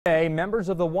Today, members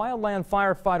of the Wildland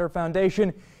Firefighter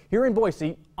Foundation here in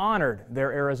Boise honored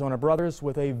their Arizona brothers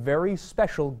with a very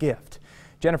special gift.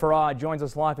 Jennifer Odd joins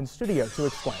us live in studio to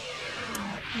explain.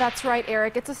 That's right,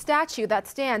 Eric. It's a statue that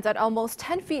stands at almost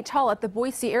 10 feet tall at the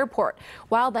Boise airport.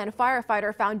 Wildland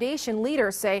Firefighter Foundation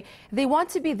leaders say they want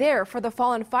to be there for the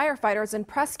fallen firefighters in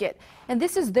Prescott, and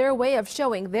this is their way of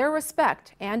showing their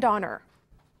respect and honor.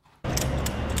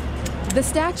 The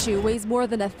statue weighs more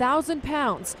than 1,000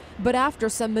 pounds, but after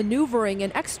some maneuvering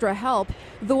and extra help,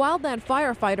 the Wildland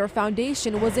Firefighter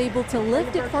Foundation was able to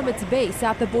lift it from its base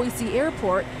at the Boise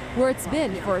airport, where it's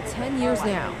been for 10 years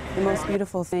now. The most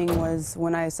beautiful thing was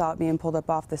when I saw it being pulled up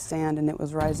off the stand and it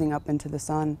was rising up into the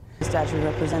sun. The statue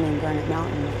representing Granite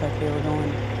Mountain looked like they were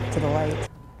going to the light,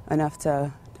 enough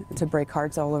to break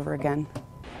hearts all over again.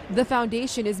 The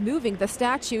foundation is moving the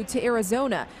statue to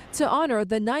Arizona to honor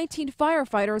the 19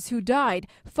 firefighters who died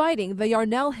fighting the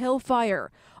Yarnell Hill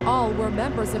fire. All were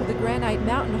members of the Granite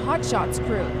Mountain Hotshots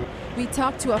crew. We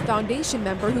talked to a foundation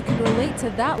member who can relate to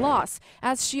that loss,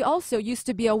 as she also used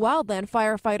to be a wildland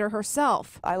firefighter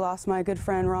herself. I lost my good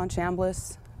friend Ron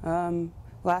Chambliss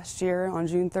last year on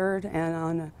June 3rd, and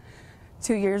on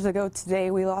 2 years ago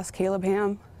today we lost Caleb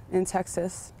Ham in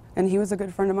Texas, and he was a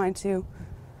good friend of mine too.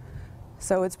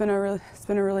 So it's been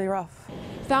really rough.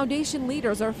 Foundation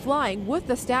leaders are flying with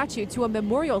the statue to a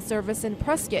memorial service in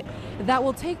Prescott that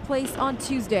will take place on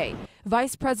Tuesday.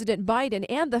 Vice President Biden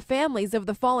and the families of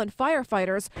the fallen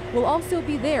firefighters will also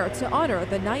be there to honor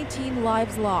the 19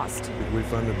 lives lost. We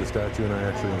funded the statue and I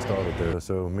actually installed it there,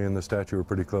 so me and the statue were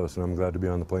pretty close, and I'm glad to be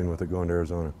on the plane with it going to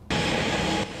Arizona.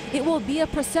 It will be a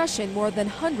procession more than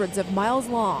hundreds of miles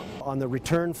long. On the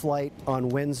return flight on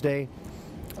Wednesday,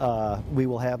 we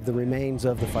will have the remains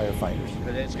of the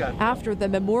firefighters. After the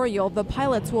memorial, the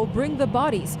pilots will bring the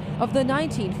bodies of the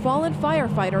 19 fallen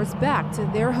firefighters back to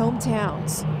their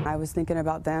hometowns. I was thinking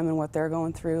about them and what they're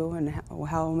going through and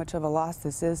how much of a loss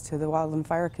this is to the wildland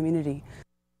fire community.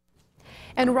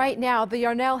 And right now, the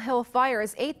Yarnell Hill fire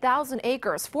is 8,000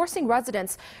 acres, forcing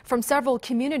residents from several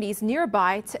communities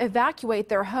nearby to evacuate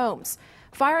their homes.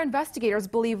 Fire investigators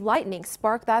believe lightning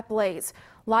sparked that blaze.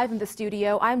 Live in the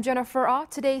studio, I'm Jennifer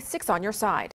Ott, today 6 on your side.